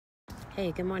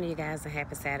Hey, good morning, you guys, and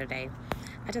happy Saturday.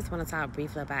 I just want to talk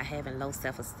briefly about having low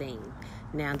self-esteem.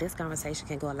 Now, this conversation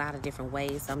can go a lot of different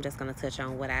ways, so I'm just going to touch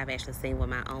on what I've actually seen with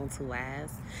my own two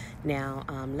eyes. Now,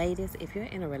 ladies, if you're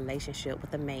in a relationship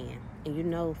with a man and you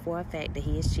know for a fact that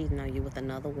he is cheating on you with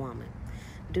another woman,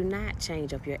 do not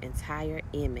change up your entire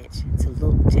image to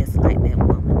look just like that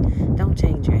woman. Don't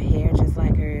change your hair just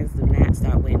like hers. Do not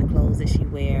start wearing the clothes that she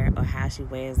wears or how she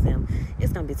wears them.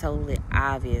 It's going to be totally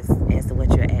obvious as to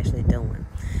what you're actually doing.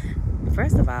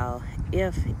 First of all,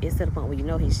 if it's to the point where you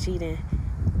know he's cheating,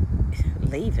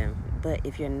 leave him. But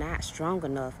if you're not strong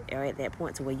enough or at that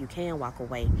point to where you can walk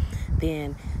away,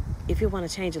 then if you want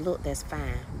to change your look, that's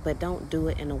fine. But don't do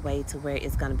it in a way to where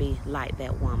it's going to be like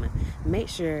that woman. Make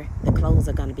sure the clothes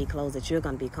are going to be clothes that you're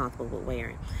going to be comfortable with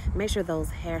wearing. Make sure those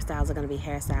hairstyles are going to be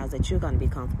hairstyles that you're going to be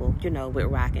comfortable, with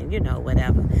rocking,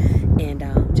 whatever.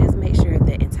 And just make sure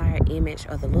the entire image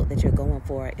or the look that you're going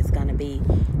for is going to be,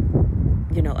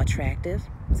 attractive,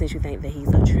 since you think that he's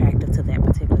attractive to that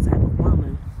particular type of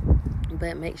woman.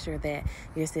 But make sure that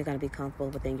you're still going to be comfortable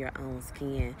within your own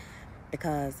skin,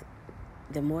 because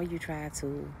the more you try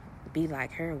to be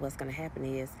like her, what's going to happen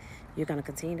is you're going to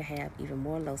continue to have even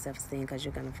more low self-esteem, because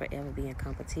you're going to forever be in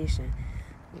competition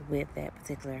with that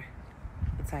particular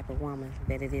type of woman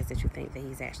that it is that you think that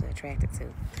he's actually attracted to.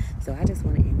 So I just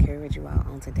want to encourage you all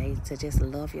on today to just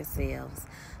love yourselves,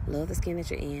 love the skin that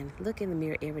you're in. Look in the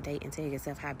mirror every day and tell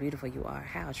yourself how beautiful you are,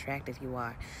 how attractive you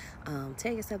are.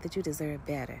 Tell yourself that you deserve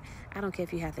better. I don't care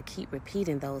if you have to keep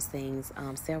repeating those things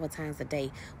several times a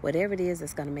day. Whatever it is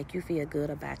that's going to make you feel good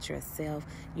about yourself,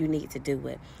 you need to do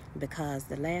it, because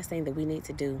the last thing that we need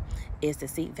to do is to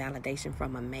seek validation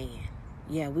from a man.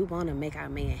 Yeah, we want to make our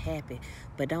man happy,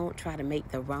 but don't try to make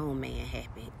the wrong man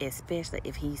happy, especially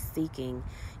if he's seeking,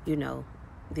 the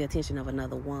attention of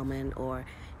another woman, or,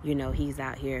 he's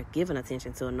out here giving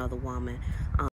attention to another woman.